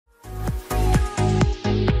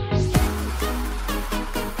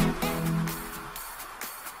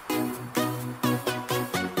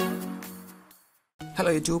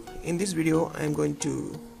Hello YouTube, in this video I am going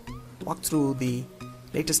to walk through the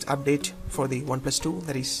latest update for the OnePlus 2,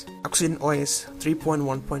 that is OxygenOS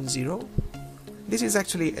 3.1.0. This is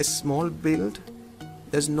actually a small build.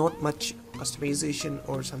 There's not much customization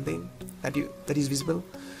or something that is visible.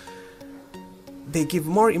 They give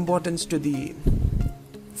more importance to the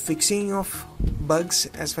fixing of bugs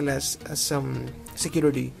as well as some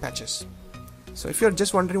security patches. So if you're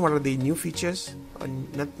just wondering what are the new features or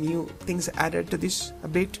not new things added to this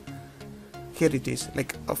update, here it is.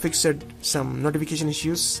 Like fixed some notification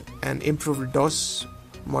issues and improved DOS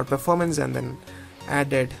more performance, and then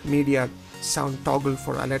added media sound toggle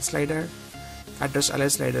for alert slider, address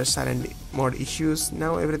alert slider silent mode issues.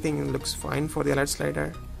 Now everything looks fine for the alert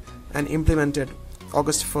slider, and implemented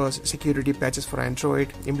August 1st security patches for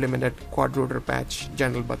Android, implemented quad rotor patch,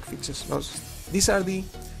 general bug fixes. These are the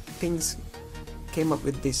things came up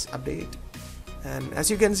with this update, and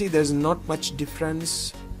as you can see there's not much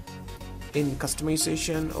difference in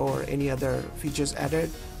customization or any other features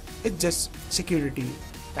added. It's just security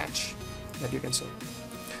patch that you can say.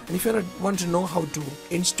 And if you want to know how to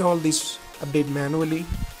install this update manually,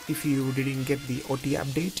 if you didn't get the OT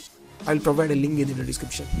update, I'll provide a link in the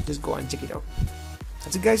description. Just go and check it out.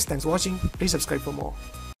 That's it guys, thanks for watching. Please subscribe for more.